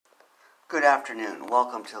Good afternoon.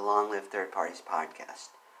 Welcome to Long Live Third Parties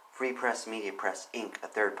podcast. Free Press Media Press Inc., a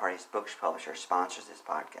third parties books publisher, sponsors this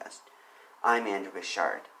podcast. I'm Andrew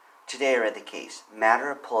Bouchard. Today I read the case, Matter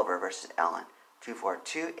of Pulver v. Allen,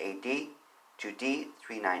 242 AD 2D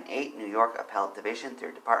 398, New York Appellate Division,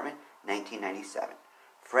 3rd Department, 1997.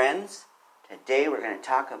 Friends, today we're going to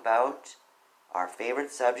talk about our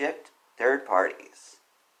favorite subject, third parties.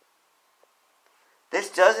 This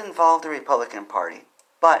does involve the Republican Party,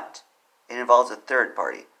 but it involves a third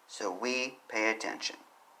party, so we pay attention.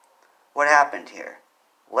 What happened here?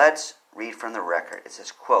 Let's read from the record. It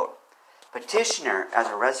says, quote, Petitioner, as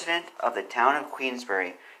a resident of the town of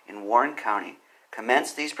Queensbury in Warren County,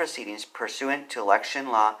 commenced these proceedings pursuant to Election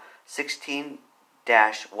Law 16-102,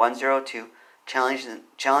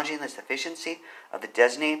 challenging the sufficiency of the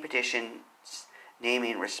designated petitions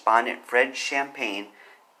naming Respondent Fred Champagne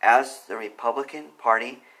as the Republican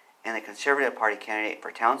Party and the Conservative Party candidate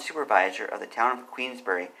for town supervisor of the town of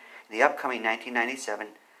Queensbury in the upcoming 1997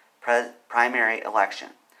 primary election.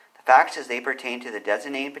 The facts as they pertain to the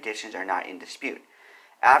designated petitions are not in dispute.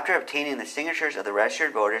 After obtaining the signatures of the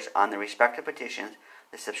registered voters on the respective petitions,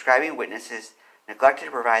 the subscribing witnesses neglected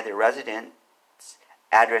to provide their residence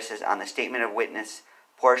addresses on the statement of witness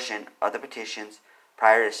portion of the petitions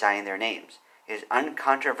prior to signing their names. It is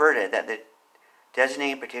uncontroverted that the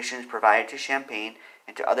designated petitions provided to Champagne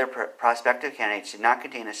and to other prospective candidates did not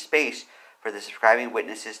contain a space for the subscribing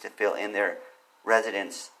witnesses to fill in their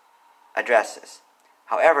residence addresses.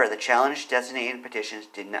 However, the challenged designated petitions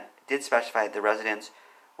did specify the residence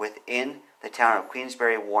within the town of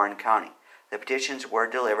Queensbury, Warren County. The petitions were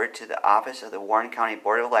delivered to the office of the Warren County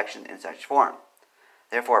Board of Elections in such form.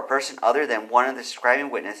 Therefore, a person other than one of the subscribing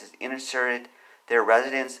witnesses inserted their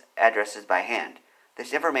residence addresses by hand.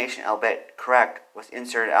 This information, albeit correct, was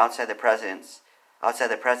inserted outside the presence of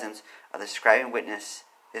the subscribing witnesses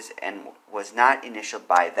and was not initialed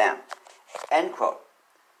by them. End quote.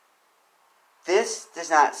 This does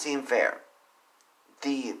not seem fair.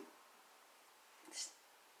 The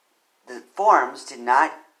forms did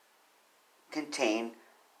not contain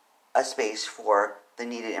a space for the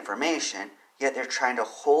needed information, yet they're trying to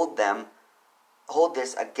hold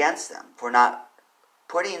this against them for not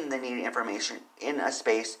putting the needed information in a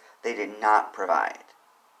space they did not provide.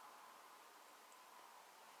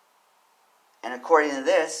 And according to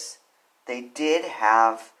this, they did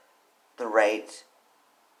have the right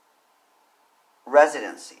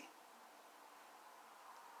residency.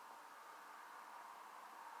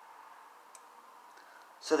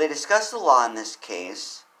 So they discuss the law in this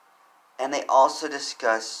case, and they also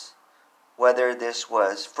discuss whether this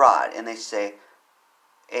was fraud. And they say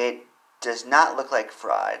it does not look like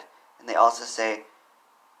fraud. And they also say,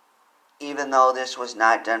 even though this was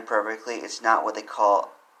not done perfectly, it's not what they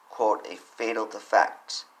call, quote, a fatal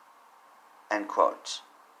defect, end quote.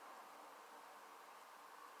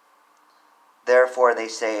 Therefore, they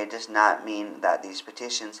say it does not mean that these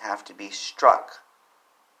petitions have to be struck.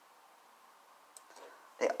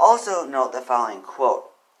 They also note the following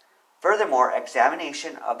quote, Furthermore,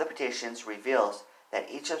 examination of the petitions reveals that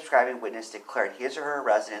each subscribing witness declared his or her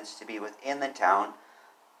residence to be within the town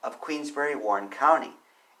of Queensbury, Warren County.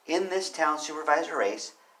 In this town supervisor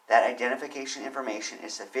race, that identification information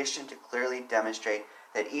is sufficient to clearly demonstrate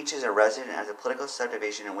that each is a resident of the political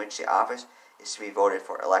subdivision in which the office is to be voted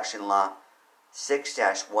for. Election Law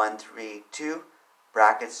 6-132,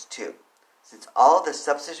 brackets 2. Since all of the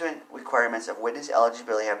subsequent requirements of witness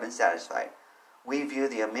eligibility have been satisfied, we view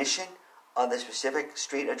the omission of the specific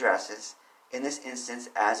street addresses in this instance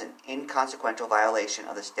as an inconsequential violation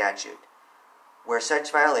of the statute. Where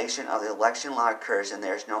such violation of the election law occurs and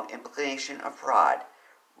there is no implication of fraud,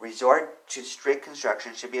 resort to strict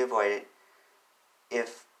construction should be avoided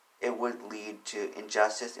if it would lead to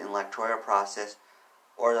injustice in the electoral process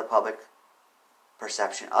or the public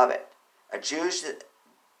perception of it. Adjudge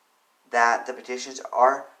that the petitions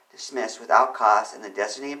are dismissed without cause and the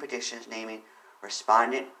designated petitions naming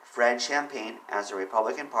Respondent Fred Champagne as the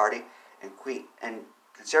Republican Party and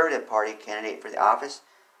Conservative Party candidate for the office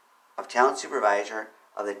of Town Supervisor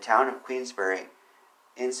of the town of Queensbury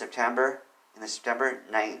in the September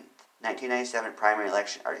 9th, 1997 primary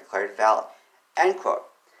election are declared valid. End quote.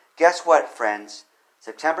 Guess what, friends?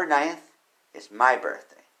 September 9th is my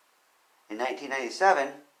birthday. In 1997,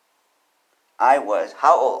 I was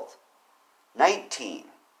how old? 19.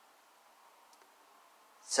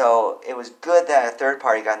 So it was good that a third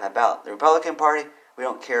party got on the ballot. The Republican Party, we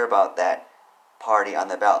don't care about that party on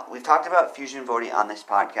the ballot. We've talked about fusion voting on this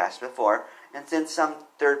podcast before, and since some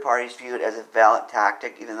third parties view it as a valid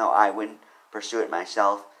tactic, even though I wouldn't pursue it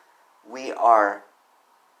myself, we are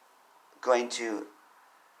going to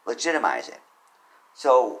legitimize it.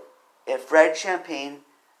 So if Fred Champagne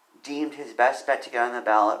deemed his best bet to get on the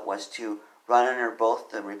ballot was to run under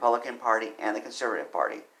both the Republican Party and the Conservative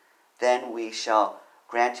Party, then we shall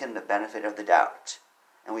grant him the benefit of the doubt.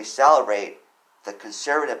 And we celebrate the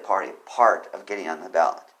Conservative Party part of getting on the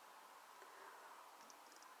ballot.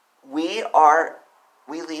 We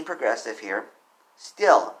lean progressive here.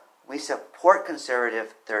 Still, we support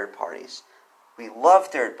conservative third parties. We love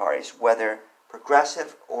third parties, whether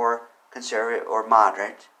progressive or conservative or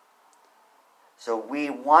moderate. So we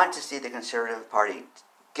want to see the Conservative Party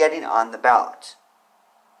getting on the ballot.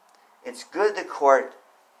 It's good the court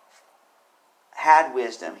had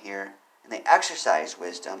wisdom here, and they exercised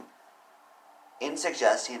wisdom in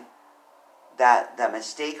suggesting that the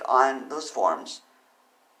mistake on those forms,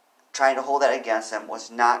 trying to hold that against them, was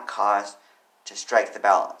not cause to strike the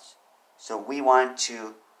ballots. So we want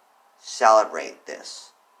to celebrate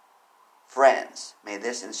this. Friends, may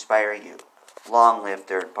this inspire you. Long live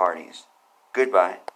third parties. Goodbye.